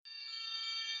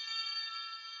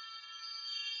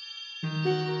Hi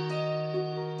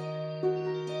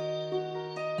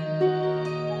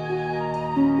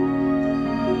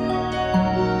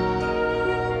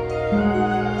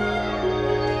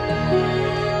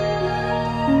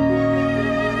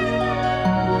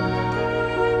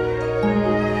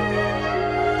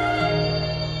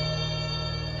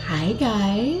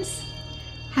guys,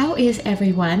 how is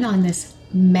everyone on this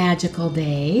magical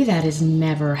day that has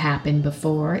never happened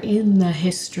before in the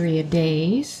history of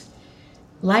days?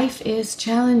 Life is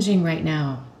challenging right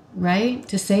now, right?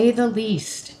 To say the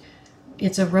least.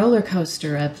 It's a roller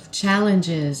coaster of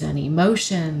challenges and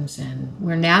emotions, and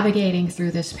we're navigating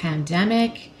through this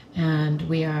pandemic, and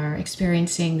we are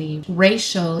experiencing the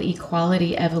racial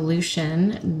equality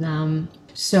evolution.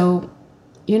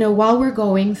 While we're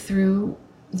going through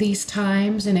these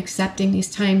times and accepting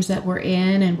these times that we're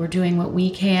in, and we're doing what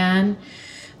we can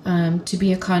to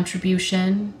be a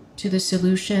contribution to the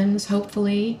solutions,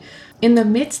 hopefully. In the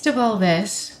midst of all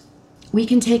this, we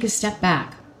can take a step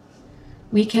back.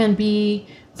 We can be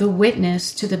the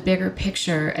witness to the bigger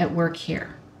picture at work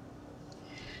here,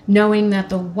 knowing that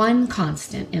the one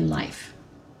constant in life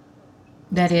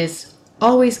that is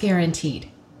always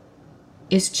guaranteed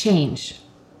is change.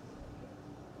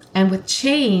 And with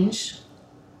change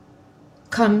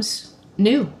comes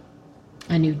new,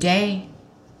 a new day,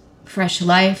 fresh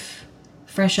life,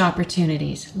 fresh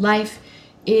opportunities. Life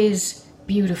is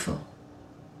beautiful.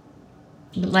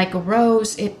 Like a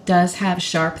rose, it does have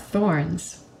sharp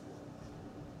thorns,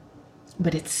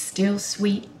 but it's still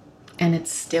sweet and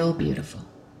it's still beautiful.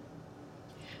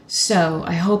 So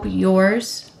I hope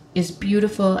yours is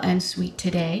beautiful and sweet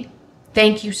today.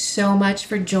 Thank you so much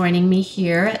for joining me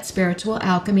here at Spiritual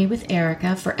Alchemy with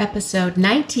Erica for episode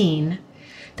 19,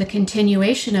 the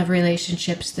continuation of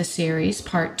Relationships, the series,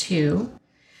 part 2.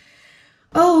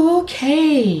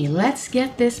 Okay, let's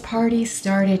get this party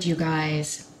started, you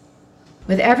guys.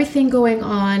 With everything going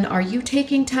on, are you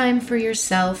taking time for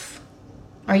yourself?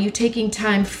 Are you taking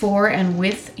time for and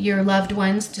with your loved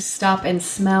ones to stop and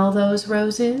smell those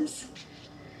roses?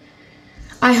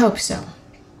 I hope so.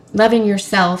 Loving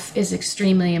yourself is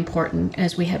extremely important,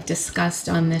 as we have discussed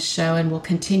on this show and will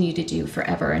continue to do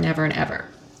forever and ever and ever.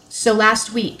 So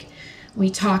last week,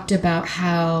 we talked about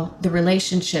how the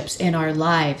relationships in our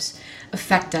lives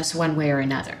affect us one way or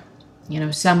another.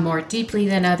 Some more deeply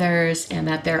than others, and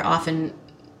that they're often,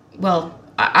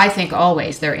 I think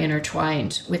always they're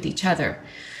intertwined with each other.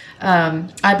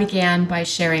 I began by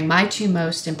sharing my two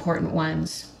most important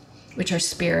ones, which are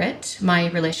spirit, my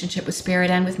relationship with spirit,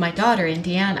 and with my daughter,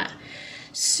 Indiana.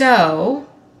 So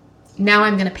now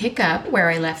I'm going to pick up where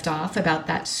I left off about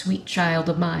that sweet child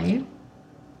of mine.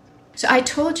 So I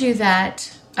told you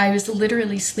that I was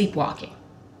literally sleepwalking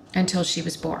until she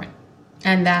was born,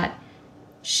 and that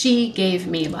she gave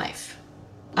me life.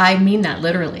 I mean that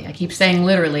literally. I keep saying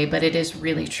literally, but it is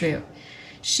really true.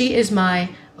 She is my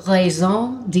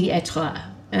raison d'être.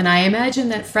 And I imagine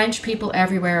that French people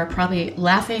everywhere are probably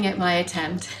laughing at my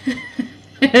attempt.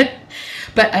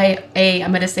 But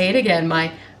I'm going to say it again.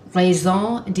 My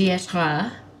raison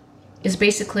d'être is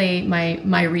basically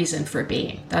my reason for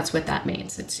being. That's what that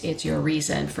means. It's your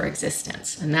reason for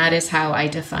existence. And that is how I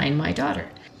define my daughter.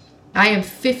 I am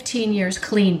 15 years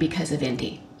clean because of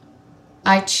Indy.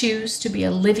 I choose to be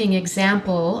a living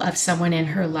example of someone in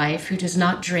her life who does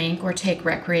not drink or take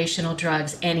recreational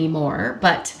drugs anymore,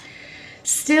 but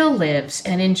still lives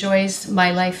and enjoys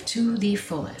my life to the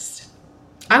fullest.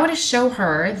 I want to show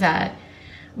her that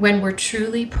when we're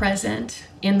truly present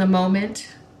in the moment,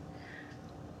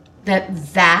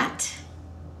 that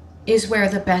is where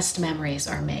the best memories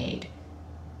are made.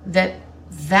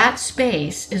 That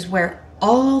space is where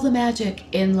all the magic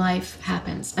in life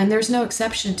happens. And there's no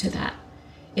exception to that.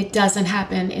 It doesn't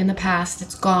happen in the past.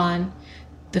 It's gone.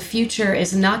 The future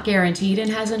is not guaranteed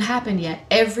and hasn't happened yet.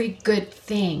 Every good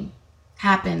thing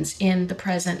happens in the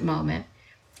present moment.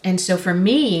 And so for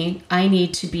me, I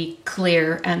need to be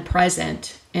clear and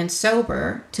present and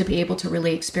sober to be able to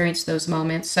really experience those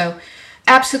moments. So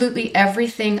absolutely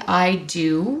everything I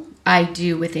do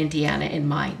with Indiana in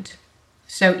mind.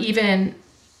 So even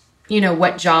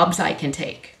what jobs I can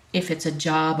take. If it's a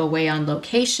job away on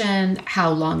location, how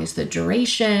long is the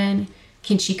duration?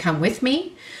 Can she come with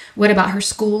me? What about her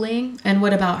schooling? And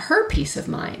what about her peace of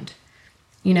mind?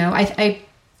 I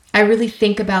really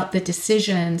think about the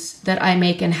decisions that I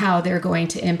make and how they're going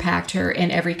to impact her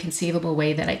in every conceivable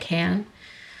way that I can.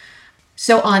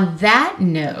 So on that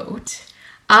note,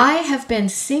 I have been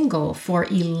single for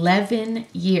 11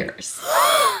 years.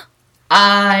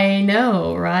 I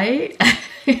know, right?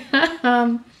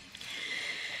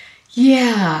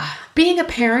 Yeah, Being a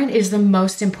parent is the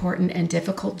most important and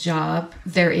difficult job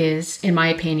there is, in my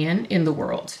opinion, in the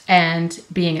world. And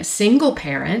being a single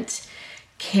parent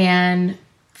can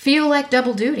feel like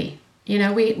double duty. You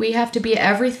know, we have to be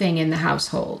everything in the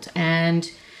household,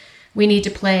 and we need to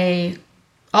play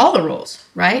all the roles,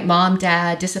 right? Mom,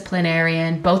 dad,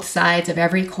 disciplinarian, both sides of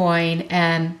every coin.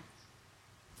 And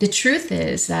the truth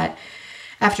is that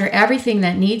after everything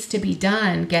that needs to be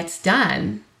done gets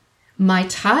done, my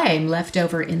time left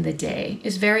over in the day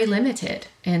is very limited.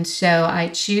 And so I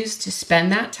choose to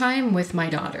spend that time with my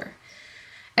daughter.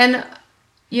 And,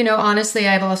 you know, honestly,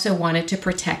 I've also wanted to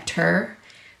protect her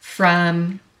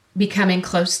from becoming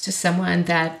close to someone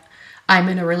that I'm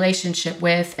in a relationship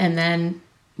with and then,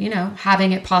 you know,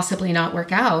 having it possibly not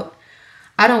work out.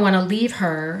 I don't want to leave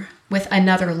her with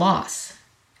another loss,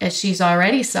 as she's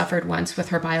already suffered once with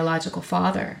her biological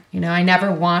father. You know, I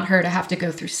never want her to have to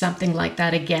go through something like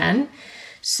that again.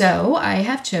 So I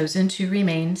have chosen to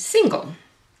remain single.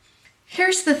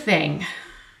 Here's the thing.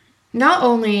 Not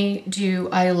only do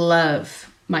I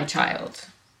love my child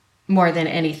more than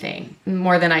anything,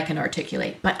 more than I can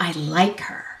articulate, but I like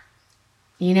her.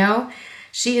 You know,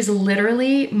 she is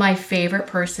literally my favorite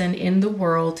person in the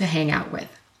world to hang out with.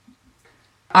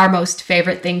 Our most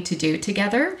favorite thing to do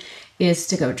together is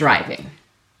to go driving.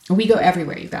 We go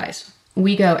everywhere, you guys.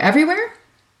 We go everywhere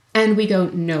and we go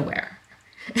nowhere.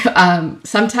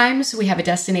 Sometimes we have a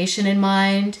destination in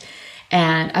mind,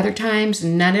 and other times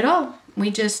none at all.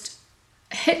 We just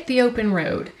hit the open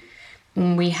road.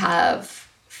 We have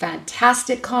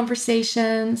fantastic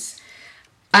conversations.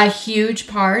 A huge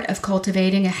part of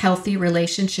cultivating a healthy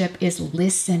relationship is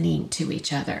listening to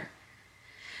each other.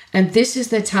 And this is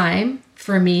the time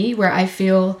for me where I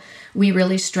feel we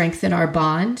really strengthen our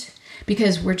bond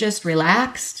because we're just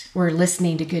relaxed. We're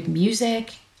listening to good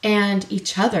music and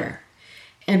each other.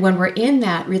 And when we're in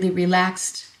that really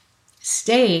relaxed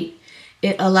state,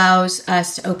 it allows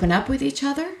us to open up with each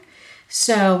other.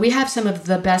 So we have some of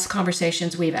the best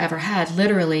conversations we've ever had,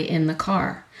 literally in the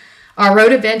car. Our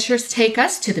road adventures take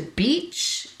us to the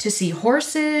beach, to see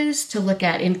horses, to look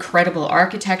at incredible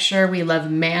architecture. We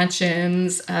love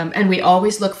mansions, and we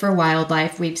always look for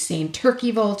wildlife. We've seen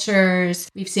turkey vultures,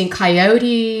 we've seen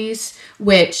coyotes,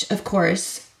 which, of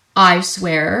course, I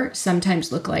swear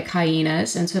sometimes look like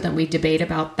hyenas. And so then we debate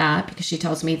about that because she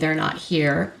tells me they're not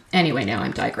here. Anyway, now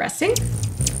I'm digressing.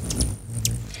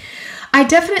 I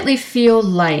definitely feel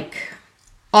like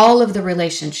all of the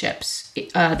relationships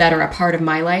that are a part of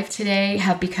my life today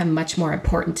have become much more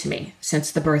important to me since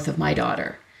the birth of my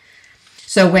daughter.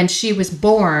 So when she was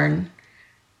born,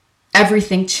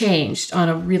 everything changed on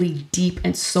a really deep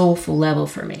and soulful level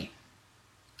for me.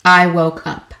 I woke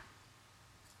up.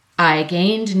 I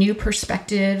gained new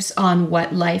perspectives on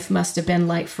what life must have been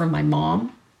like for my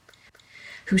mom,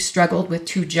 who struggled with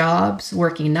 2 jobs,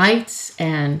 working nights,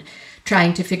 and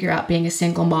trying to figure out being a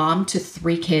single mom to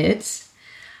 3 kids.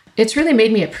 It's really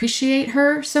made me appreciate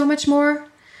her so much more.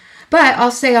 But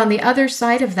I'll say on the other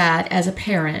side of that, as a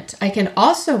parent, I can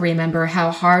also remember how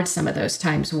hard some of those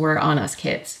times were on us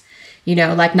kids. You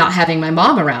know, like not having my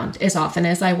mom around as often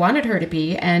as I wanted her to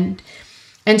be. And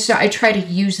so I try to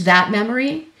use that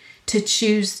memory to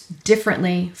choose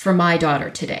differently for my daughter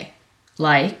today,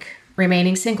 like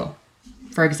remaining single,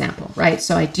 for example, right?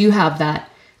 So I do have that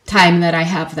time that I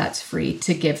have that's free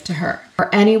to give to her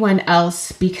or anyone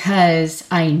else because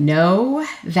I know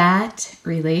that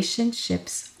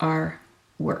relationships are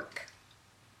work.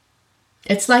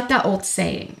 It's like that old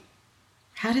saying.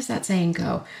 How does that saying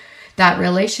go? That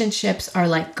relationships are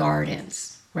like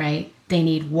gardens, right? They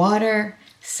need water,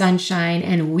 sunshine,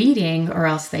 and weeding or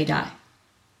else they die.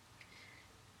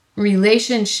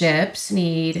 Relationships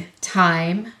need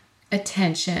time,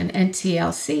 attention, and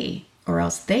TLC or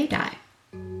else they die.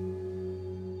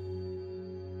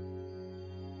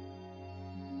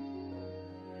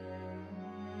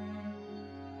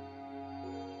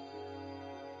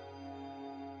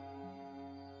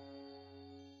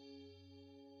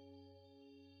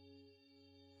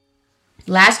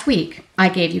 Last week, I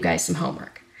gave you guys some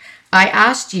homework. I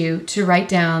asked you to write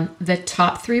down the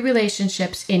top 3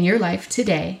 relationships in your life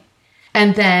today,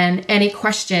 and then any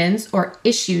questions or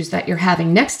issues that you're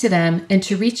having next to them, and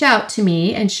to reach out to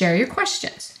me and share your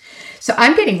questions. So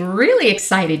I'm getting really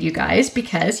excited, you guys,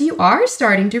 because you are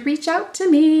starting to reach out to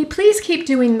me. Please keep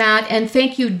doing that. And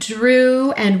thank you,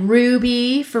 Drew and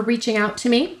Ruby, for reaching out to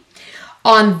me.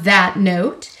 On that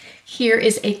note, here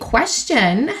is a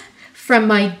question from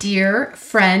my dear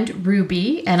friend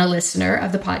Ruby and a listener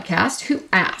of the podcast who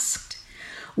asked,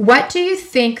 What do you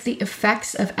think the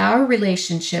effects of our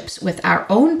relationships with our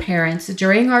own parents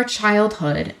during our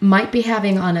childhood might be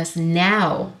having on us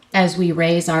now as we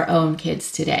raise our own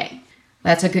kids today?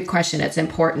 That's a good question. It's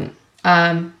important.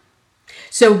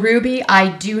 So Ruby,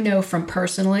 I do know from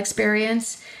personal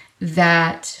experience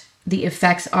that the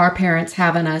effects our parents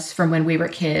have on us from when we were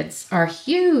kids are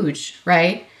huge,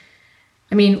 right?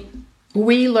 I mean,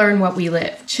 we learn what we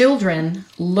live. Children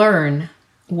learn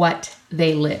what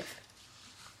they live.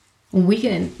 We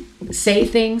can say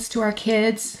things to our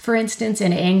kids, for instance,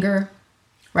 in anger,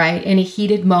 right? In a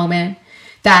heated moment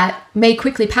that may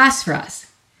quickly pass for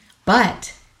us,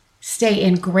 but stay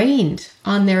ingrained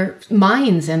on their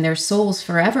minds and their souls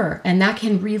forever. And that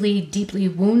can really deeply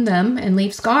wound them and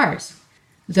leave scars.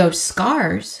 Those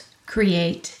scars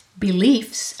create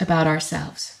beliefs about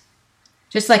ourselves.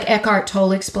 Just like Eckhart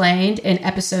Tolle explained in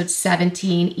episode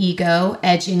 17, Ego,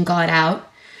 Edging God Out,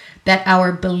 that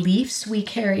our beliefs we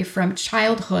carry from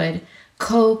childhood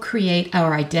co-create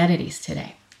our identities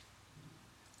today.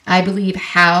 I believe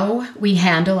how we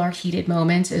handle our heated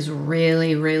moments is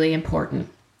really, really important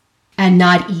and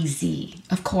not easy.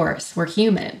 Of course, we're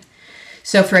human.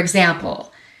 So for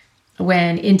example,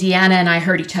 when Indiana and I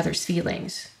hurt each other's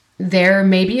feelings, there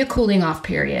may be a cooling off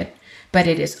period, but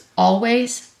it is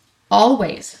always,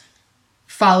 always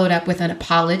followed up with an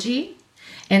apology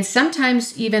and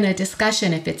sometimes even a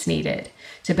discussion if it's needed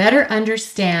to better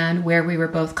understand where we were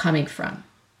both coming from.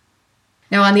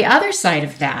 Now, on the other side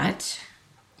of that,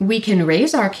 we can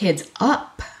raise our kids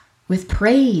up with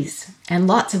praise and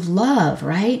lots of love,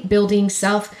 right? Building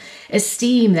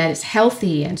self-esteem that is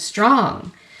healthy and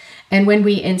strong. And when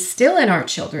we instill in our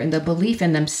children the belief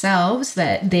in themselves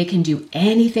that they can do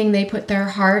anything they put their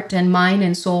heart and mind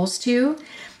and souls to,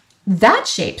 that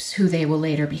shapes who they will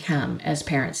later become as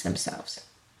parents themselves.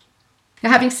 Now,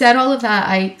 having said all of that,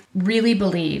 I really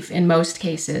believe in most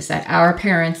cases that our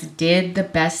parents did the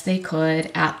best they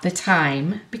could at the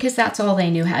time because that's all they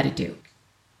knew how to do.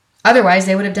 Otherwise,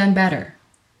 they would have done better.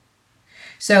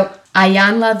 So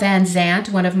Iyanla Vanzant,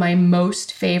 one of my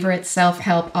most favorite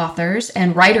self-help authors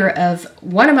and writer of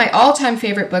one of my all-time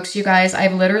favorite books, you guys,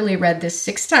 I've literally read this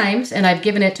 6 times and I've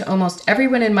given it to almost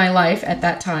everyone in my life at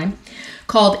that time,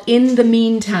 called In the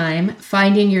Meantime,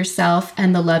 Finding Yourself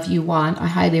and the Love You Want. I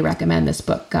highly recommend this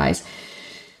book, guys.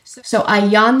 So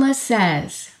Iyanla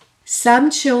says, some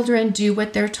children do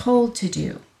what they're told to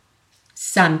do.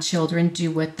 Some children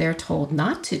do what they're told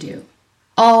not to do.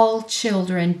 All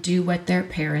children do what their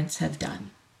parents have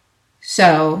done.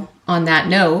 So, on that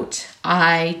note,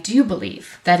 I do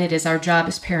believe that it is our job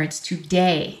as parents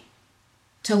today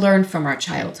to learn from our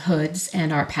childhoods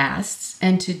and our pasts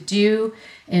and to do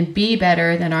and be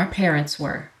better than our parents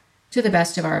were to the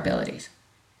best of our abilities.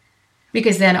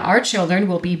 Because then our children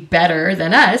will be better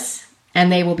than us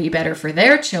and they will be better for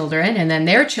their children and then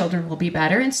their children will be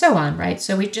better and so on, right?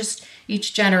 So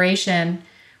each generation,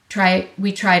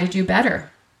 we try to do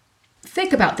better.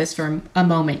 Think about this for a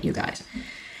moment, you guys.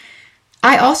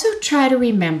 I also try to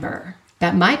remember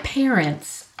that my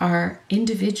parents are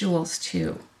individuals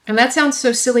too. And that sounds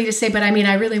so silly to say, but I mean,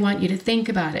 I really want you to think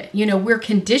about it. You know, we're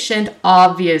conditioned,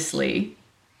 obviously,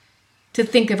 to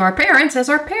think of our parents as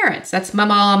our parents. That's my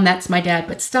mom, that's my dad.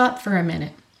 But stop for a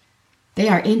minute. They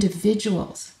are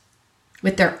individuals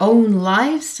with their own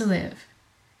lives to live,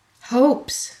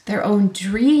 hopes, their own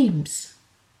dreams.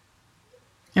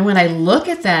 And when I look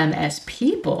at them as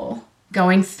people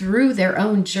going through their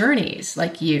own journeys,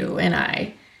 like you and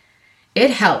I, it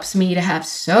helps me to have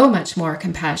so much more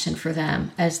compassion for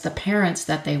them as the parents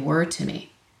that they were to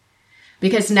me.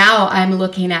 Because now I'm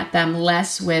looking at them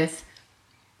less with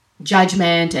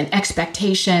judgment and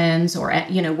expectations or,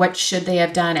 you know, what should they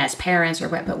have done as parents or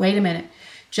what. But wait a minute,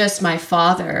 just my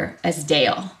father as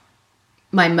Dale,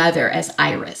 my mother as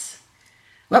Iris.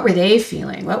 What were they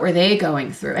feeling? What were they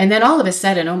going through? And then all of a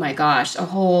sudden, oh my gosh, a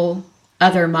whole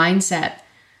other mindset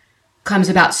comes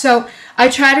about. So I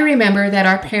try to remember that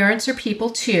our parents are people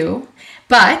too.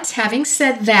 But having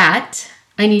said that,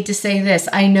 I need to say this.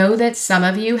 I know that some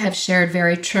of you have shared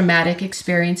very traumatic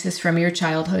experiences from your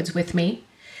childhoods with me.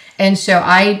 And so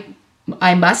I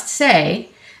must say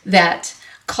that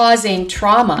causing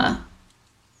trauma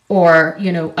or,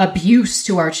 you know, abuse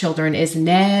to our children is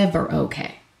never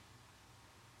okay.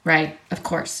 Right? Of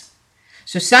course.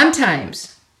 So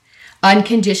sometimes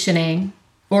unconditioning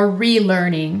or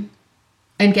relearning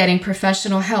and getting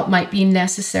professional help might be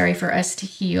necessary for us to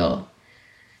heal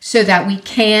so that we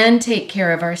can take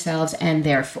care of ourselves and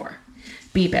therefore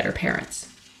be better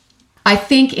parents. I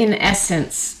think in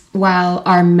essence, while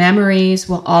our memories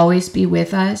will always be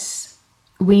with us,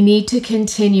 we need to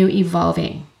continue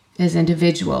evolving as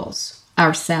individuals,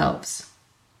 ourselves.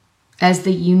 as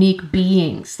the unique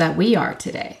beings that we are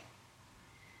today.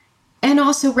 And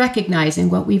also recognizing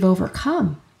what we've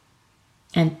overcome.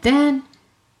 And then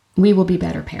we will be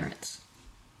better parents.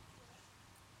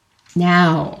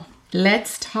 Now,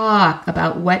 let's talk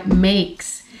about what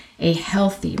makes a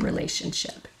healthy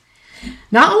relationship.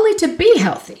 Not only to be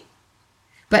healthy,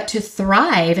 but to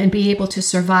thrive and be able to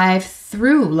survive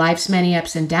through life's many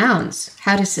ups and downs.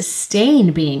 How to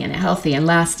sustain being in a healthy and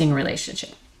lasting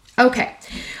relationship. Okay,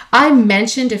 I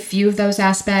mentioned a few of those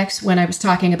aspects when I was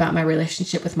talking about my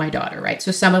relationship with my daughter, right?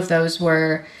 So some of those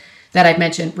were that I've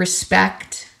mentioned: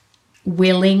 respect,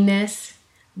 willingness,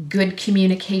 good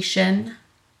communication,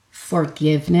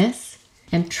 forgiveness,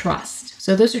 and trust.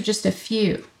 So those are just a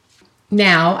few.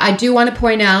 Now, I do want to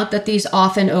point out that these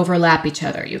often overlap each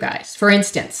other, you guys. For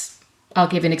instance, I'll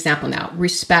give an example now: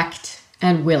 respect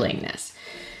and willingness.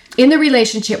 In the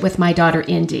relationship with my daughter,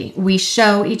 Indy, we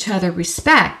show each other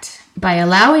respect by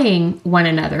allowing one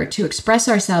another to express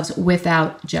ourselves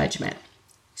without judgment.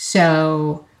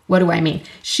 So what do I mean?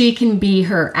 She can be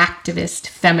her activist,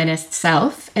 feminist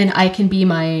self, and I can be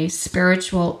my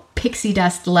spiritual, pixie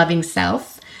dust loving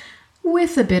self,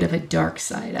 with a bit of a dark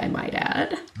side, I might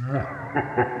add.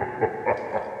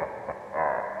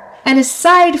 And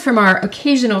aside from our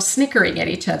occasional snickering at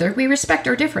each other, we respect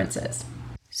our differences.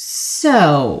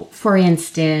 So, for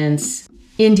instance,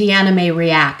 Indiana may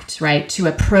react, right, to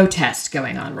a protest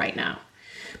going on right now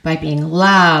by being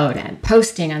loud and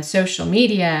posting on social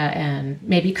media and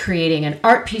maybe creating an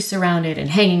art piece around it and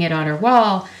hanging it on her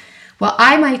wall. Well,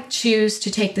 I might choose to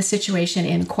take the situation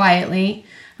in quietly.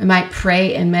 I might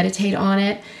pray and meditate on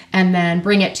it and then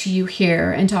bring it to you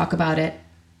here and talk about it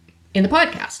in the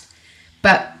podcast.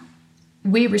 But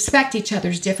we respect each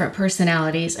other's different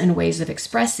personalities and ways of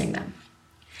expressing them.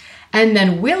 And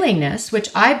then willingness, which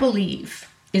I believe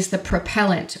is the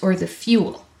propellant or the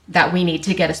fuel that we need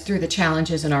to get us through the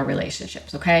challenges in our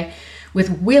relationships, okay?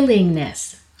 With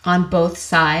willingness on both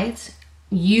sides,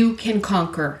 you can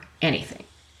conquer anything.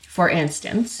 For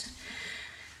instance,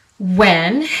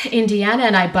 when Indiana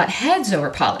and I butt heads over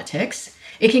politics,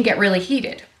 it can get really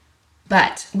heated.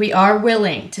 But we are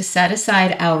willing to set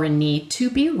aside our need to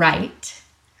be right,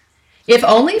 if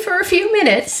only for a few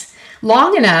minutes,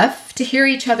 long enough to hear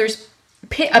each other's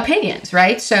opinions,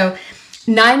 right? So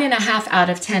 9.5 out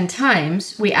of 10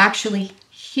 times, we actually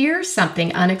hear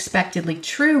something unexpectedly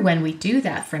true when we do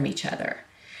that from each other.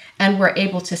 And we're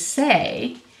able to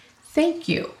say, thank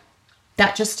you.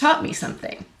 That just taught me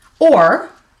something. Or,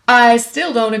 I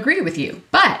still don't agree with you,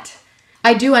 but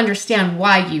I do understand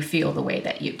why you feel the way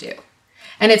that you do.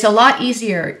 And it's a lot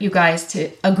easier, you guys,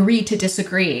 to agree to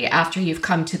disagree after you've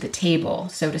come to the table,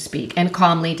 so to speak, and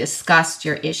calmly discussed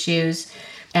your issues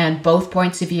and both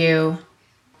points of view.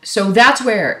 So that's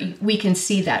where we can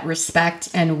see that respect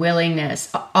and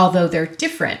willingness, although they're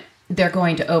different, they're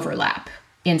going to overlap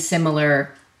in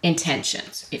similar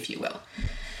intentions, if you will.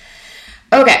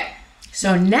 Okay,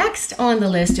 so next on the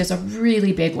list is a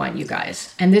really big one, you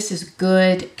guys, and this is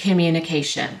good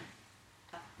communication.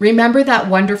 Remember that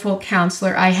wonderful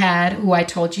counselor I had who I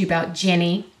told you about,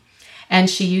 Jenny? And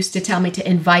she used to tell me to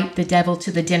invite the devil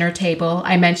to the dinner table.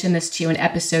 I mentioned this to you in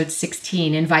episode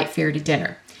 16, Invite Fear to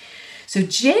Dinner. So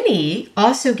Jenny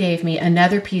also gave me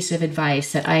another piece of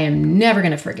advice that I am never going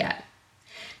to forget.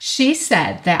 She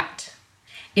said that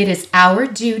it is our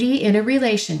duty in a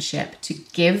relationship to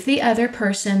give the other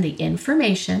person the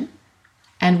information,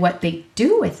 and what they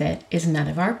do with it is none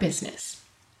of our business.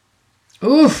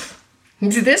 Oof.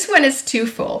 This one is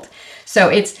twofold. So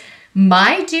it's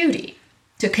my duty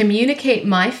to communicate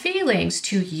my feelings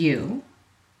to you,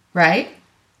 right?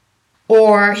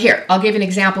 Or here, I'll give an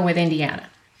example with Indiana.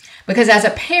 Because as a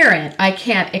parent, I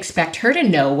can't expect her to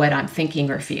know what I'm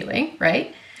thinking or feeling,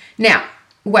 right? Now,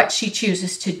 what she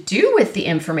chooses to do with the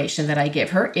information that I give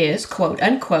her is, quote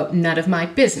unquote, none of my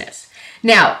business.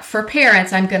 Now, for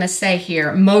parents, I'm going to say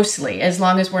here, mostly, as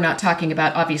long as we're not talking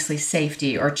about, obviously,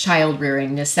 safety or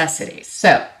child-rearing necessities.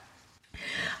 So,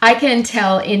 I can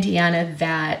tell Indiana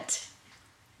that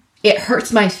it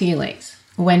hurts my feelings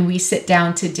when we sit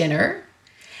down to dinner,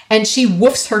 and she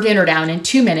woofs her dinner down in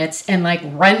 2 minutes and,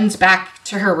 runs back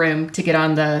to her room to get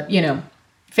on the,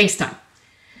 FaceTime.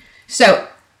 So,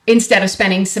 instead of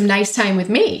spending some nice time with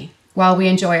me while we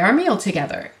enjoy our meal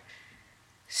together.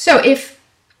 So, if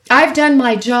I've done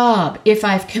my job, if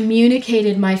I've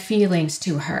communicated my feelings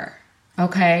to her,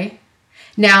 okay?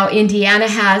 Now, Indiana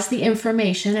has the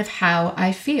information of how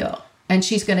I feel, and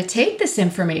she's going to take this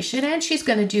information and she's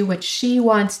going to do what she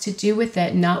wants to do with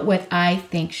it, not what I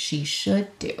think she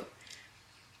should do.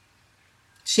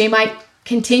 She might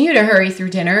continue to hurry through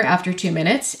dinner after 2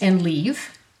 minutes and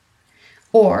leave,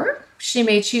 or she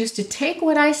may choose to take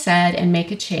what I said and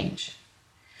make a change.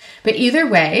 But either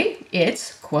way,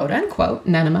 it's quote unquote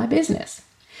none of my business.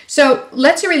 So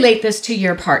let's relate this to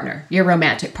your partner, your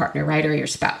romantic partner, right? Or your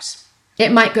spouse.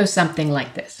 It might go something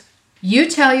like this. You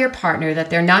tell your partner that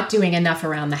they're not doing enough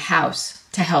around the house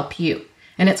to help you,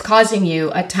 and it's causing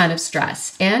you a ton of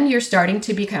stress, and you're starting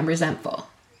to become resentful.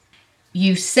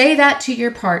 You say that to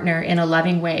your partner in a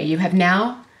loving way. You have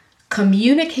now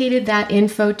communicated that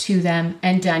info to them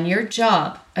and done your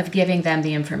job of giving them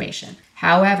the information.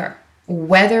 However,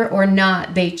 whether or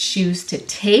not they choose to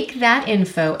take that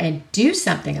info and do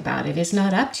something about it is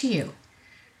not up to you.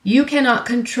 You cannot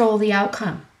control the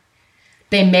outcome.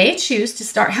 They may choose to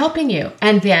start helping you,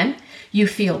 and then you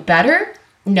feel better,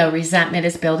 no resentment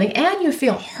is building, and you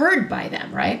feel heard by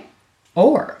them, right?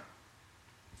 Or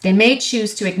they may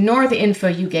choose to ignore the info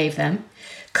you gave them,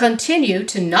 continue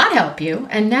to not help you,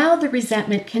 and now the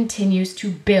resentment continues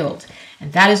to build.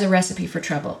 And that is a recipe for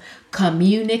trouble.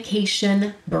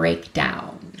 Communication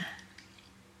breakdown.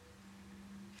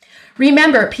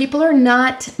 Remember, people are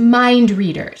not mind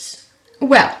readers.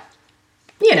 Well,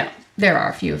 there are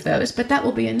a few of those, but that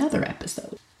will be another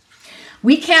episode.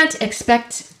 We can't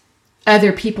expect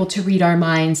other people to read our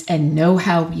minds and know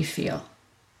how we feel.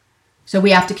 So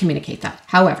we have to communicate that.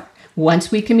 However,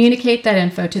 once we communicate that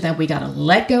info to them, we got to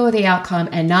let go of the outcome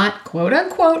and not, quote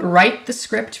unquote, write the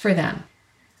script for them.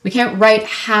 We can't write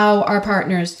how our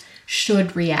partners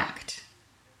should react.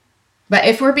 But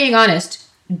if we're being honest,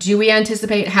 do we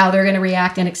anticipate how they're going to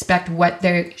react and expect what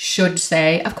they should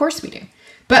say? Of course we do.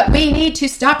 But we need to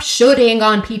stop shoulding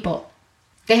on people.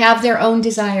 They have their own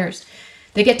desires.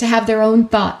 They get to have their own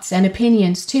thoughts and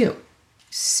opinions too.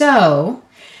 So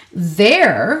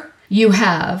there you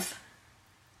have,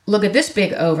 look at this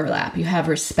big overlap. You have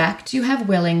respect, you have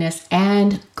willingness,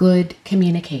 and good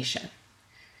communication.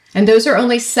 And those are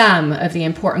only some of the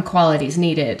important qualities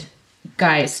needed,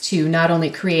 guys, to not only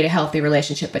create a healthy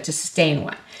relationship, but to sustain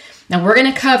one. Now, we're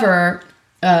going to cover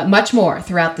much more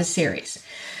throughout this series.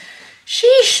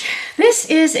 Sheesh, this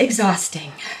is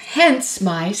exhausting, hence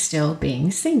my still being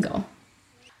single.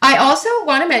 I also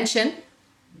want to mention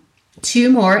 2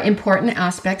 more important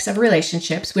aspects of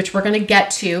relationships, which we're going to get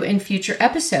to in future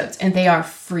episodes, and they are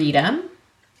freedom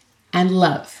and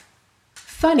love.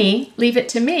 Funny, leave it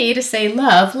to me to say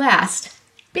love last,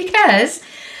 because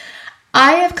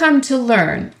I have come to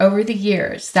learn over the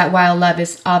years that while love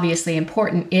is obviously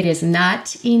important, it is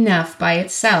not enough by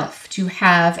itself to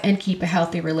have and keep a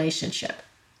healthy relationship.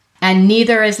 And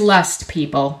neither is lust,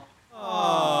 people.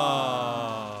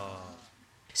 Aww.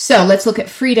 So let's look at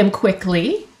freedom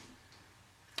quickly,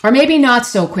 or maybe not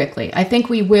so quickly. I think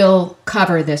we will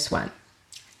cover this one.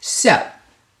 So,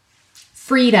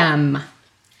 freedom.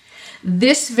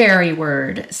 This very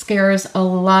word scares a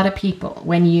lot of people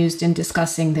when used in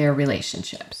discussing their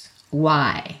relationships.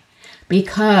 Why?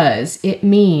 Because it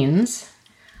means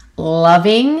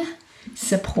loving,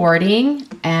 supporting,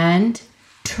 and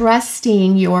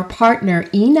trusting your partner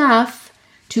enough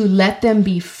to let them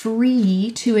be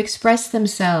free to express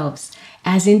themselves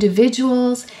as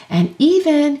individuals, and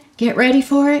even, get ready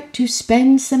for it, to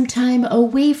spend some time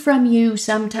away from you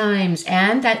sometimes.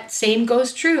 And that same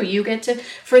goes true. You get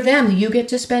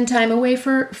to spend time away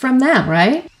from them,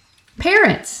 right?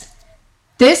 Parents,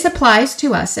 this applies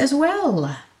to us as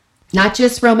well. Not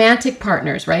just romantic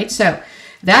partners, right? So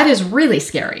that is really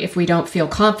scary if we don't feel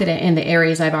confident in the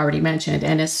areas I've already mentioned,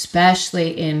 and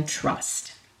especially in trust.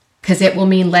 Because it will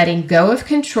mean letting go of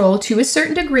control to a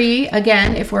certain degree.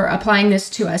 Again, if we're applying this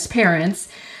to us parents,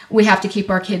 we have to keep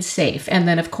our kids safe. And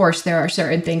then, of course, there are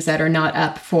certain things that are not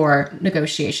up for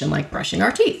negotiation, like brushing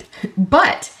our teeth.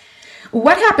 But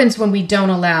what happens when we don't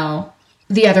allow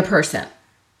the other person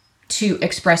to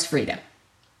express freedom?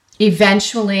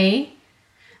 Eventually,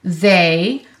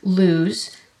 they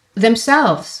lose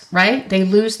themselves, right? They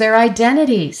lose their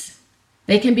identities.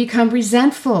 They can become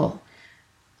resentful,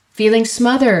 feeling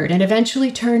smothered, and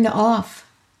eventually turned off.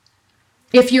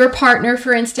 If your partner,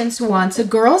 for instance, wants a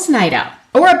girls' night out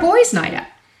or a boys' night out,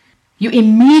 you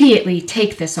immediately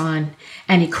take this on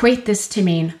and equate this to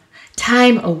mean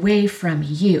time away from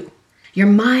you. Your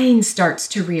mind starts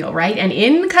to reel, right? And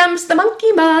in comes the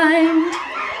monkey mind.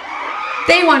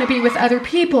 They want to be with other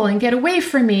people and get away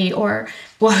from me, or,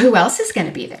 well, who else is going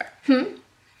to be there?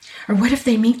 Or what if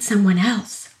they meet someone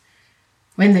else?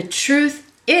 When the truth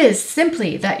is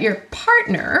simply that your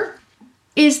partner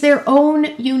is their own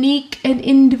unique and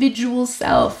individual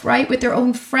self, right? With their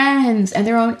own friends and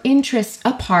their own interests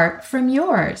apart from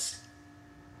yours.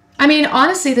 I mean,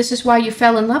 honestly, this is why you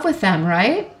fell in love with them,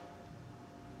 right?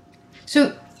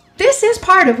 So This is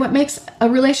part of what makes a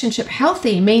relationship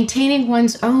healthy, maintaining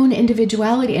one's own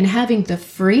individuality and having the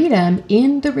freedom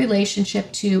in the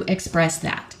relationship to express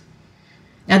that.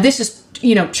 Now, this is,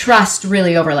 trust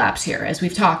really overlaps here, as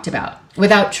we've talked about.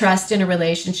 Without trust in a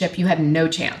relationship, you have no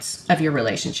chance of your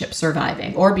relationship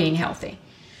surviving or being healthy.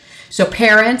 So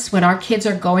parents, when our kids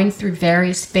are going through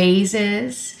various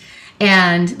phases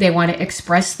and they want to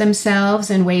express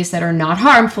themselves in ways that are not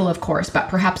harmful, of course, but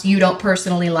perhaps you don't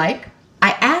personally like,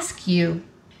 I ask you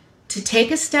to take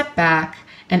a step back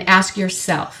and ask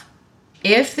yourself,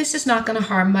 if this is not going to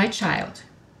harm my child,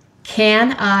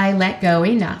 can I let go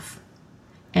enough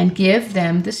and give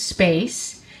them the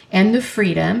space and the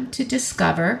freedom to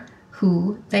discover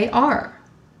who they are,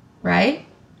 right?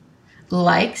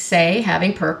 Like, say,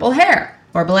 having purple hair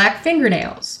or black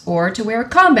fingernails, or to wear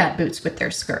combat boots with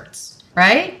their skirts,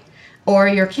 right? Or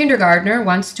your kindergartner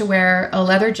wants to wear a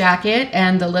leather jacket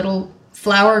and the little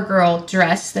flower girl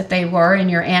dress that they wore in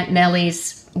your Aunt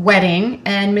Nellie's wedding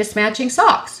and mismatching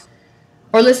socks.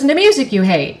 Or listen to music you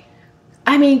hate.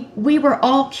 I mean, we were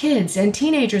all kids and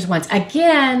teenagers once.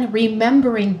 Again,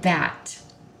 remembering that.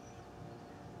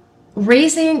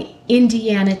 Raising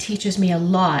Indiana teaches me a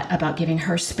lot about giving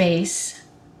her space,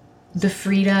 the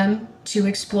freedom to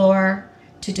explore,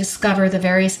 to discover the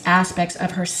various aspects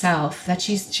of herself that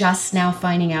she's just now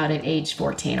finding out at age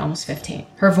 14, almost 15.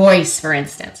 Her voice, for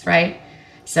instance, right?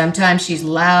 Sometimes she's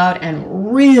loud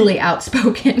and really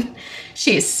outspoken.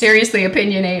 She is seriously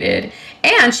opinionated,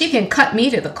 and she can cut me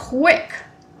to the quick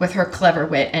with her clever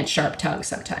wit and sharp tongue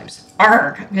sometimes.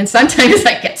 Arg! And sometimes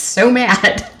I get so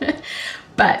mad.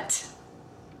 But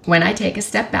when I take a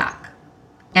step back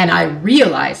and I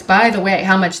realize, by the way,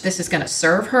 how much this is going to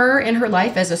serve her in her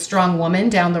life as a strong woman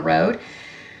down the road,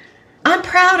 I'm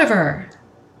proud of her.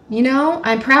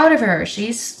 I'm proud of her.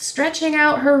 She's stretching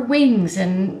out her wings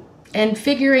and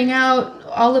figuring out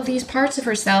all of these parts of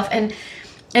herself. And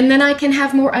then I can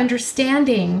have more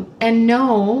understanding and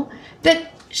know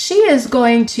that she is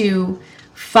going to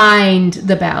find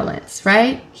the balance,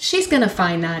 right? She's going to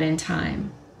find that in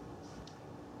time.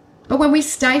 But when we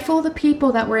stifle the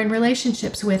people that we're in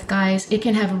relationships with, guys, it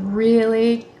can have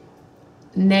really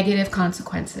negative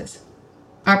consequences.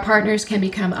 Our partners can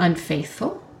become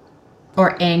unfaithful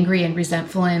or angry and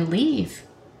resentful and leave.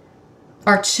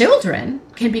 Our children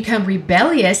can become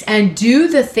rebellious and do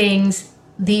the things,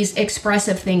 these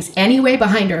expressive things anyway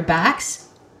behind our backs,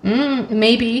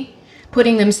 maybe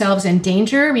putting themselves in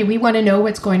danger. I mean, we want to know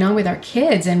what's going on with our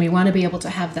kids and we want to be able to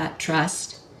have that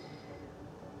trust.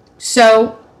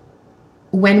 So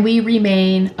when we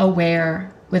remain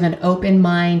aware with an open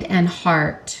mind and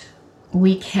heart,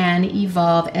 we can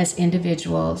evolve as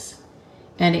individuals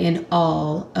and in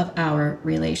all of our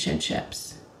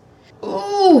relationships.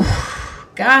 Ooh,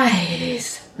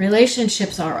 guys,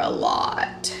 relationships are a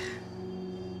lot.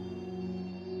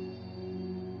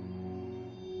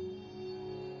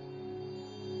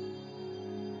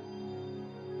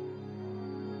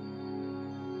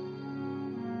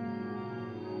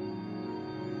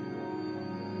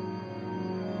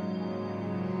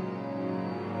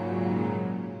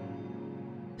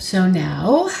 So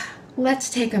now, let's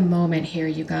take a moment here,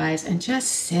 you guys, and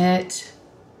just sit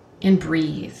and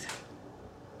breathe.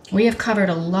 We have covered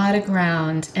a lot of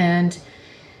ground, and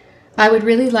I would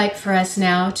really like for us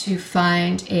now to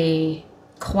find a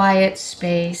quiet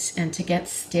space and to get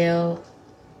still.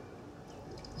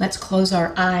 Let's close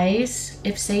our eyes,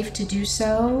 if safe to do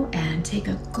so, and take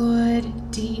a good,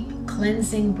 deep,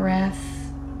 cleansing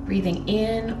breath, breathing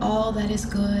in all that is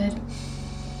good.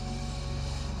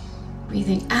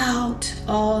 Breathing out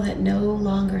all that no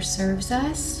longer serves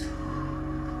us.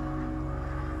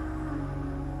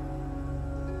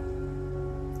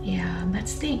 Yeah,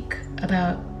 let's think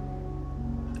about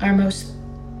our most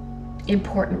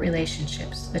important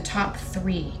relationships, the top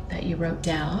 3 that you wrote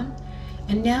down.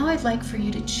 And now I'd like for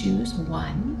you to choose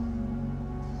one,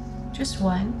 just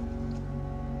one.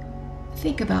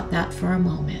 Think about that for a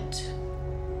moment.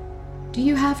 Do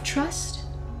you have trust?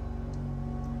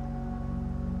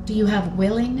 Do you have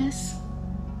willingness?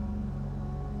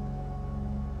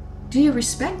 Do you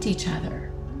respect each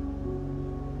other?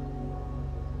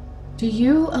 Do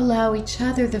you allow each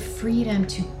other the freedom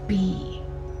to be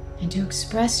and to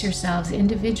express yourselves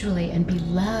individually and be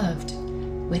loved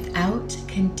without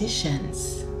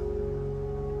conditions?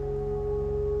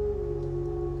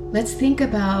 Let's think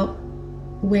about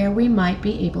where we might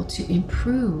be able to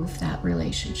improve that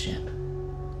relationship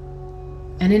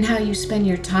and in how you spend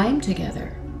your time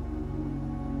together.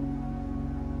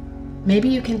 Maybe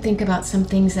you can think about some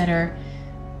things that are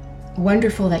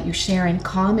wonderful that you share in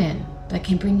common that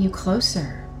can bring you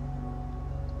closer.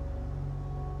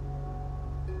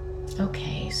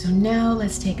 So now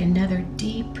let's take another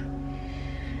deep,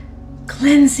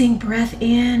 cleansing breath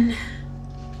in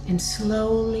and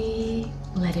slowly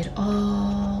let it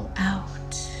all out.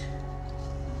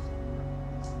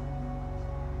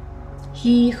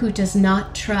 He who does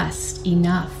not trust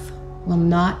enough will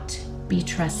not be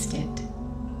trusted.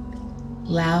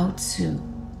 Lao Tzu.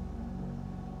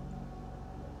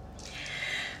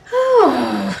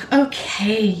 Oh,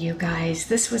 okay, you guys.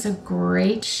 This was a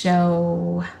great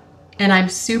show. And I'm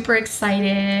super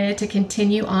excited to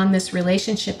continue on this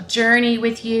relationship journey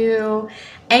with you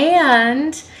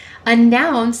and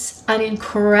announce an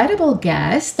incredible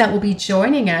guest that will be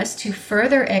joining us to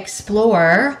further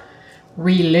explore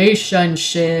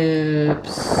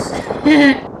relationships.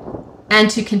 And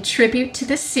to contribute to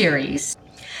this series,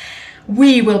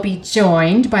 we will be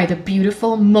joined by the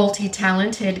beautiful,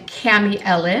 multi-talented Cami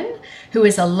Ellen, who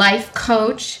is a life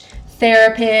coach,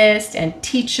 therapist, and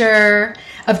teacher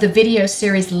of the video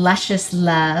series Luscious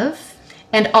Love,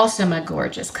 and also my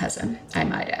gorgeous cousin, I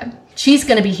might add. She's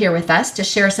going to be here with us to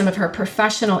share some of her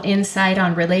professional insight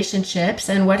on relationships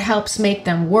and what helps make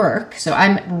them work. So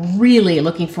I'm really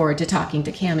looking forward to talking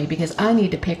to Cami because I need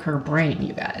to pick her brain,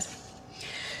 you guys.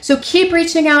 So keep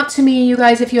reaching out to me, you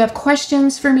guys, if you have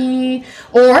questions for me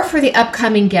or for the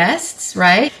upcoming guests,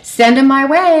 right? Send them my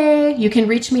way. You can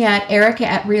reach me at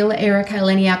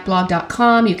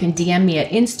erica@realericaeleniakblog.com. You can DM me at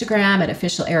Instagram at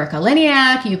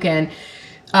officialericaleniak. You can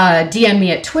DM me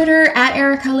at Twitter at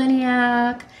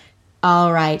ericaleniak.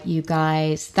 All right, you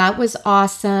guys, that was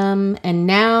awesome. And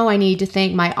now I need to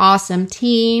thank my awesome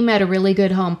team at A Really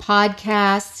Good Home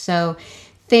Podcast. So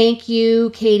thank you,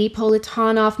 Katie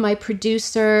Politanoff, my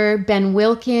producer, Ben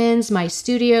Wilkins, my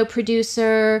studio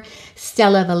producer,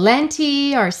 Stella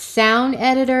Valenti, our sound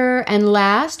editor, and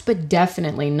last but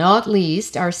definitely not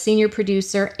least, our senior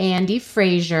producer, Andy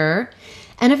Frazier.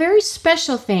 And a very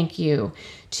special thank you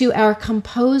to our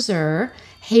composer,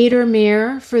 Hader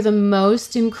Mir, for the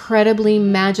most incredibly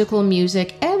magical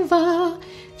music ever.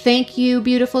 Thank you,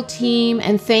 beautiful team,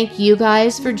 and thank you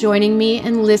guys for joining me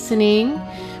and listening.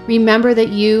 Remember that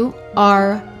you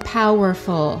are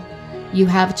powerful. You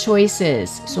have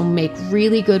choices, so make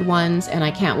really good ones, and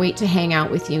I can't wait to hang out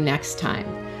with you next time.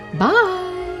 Bye!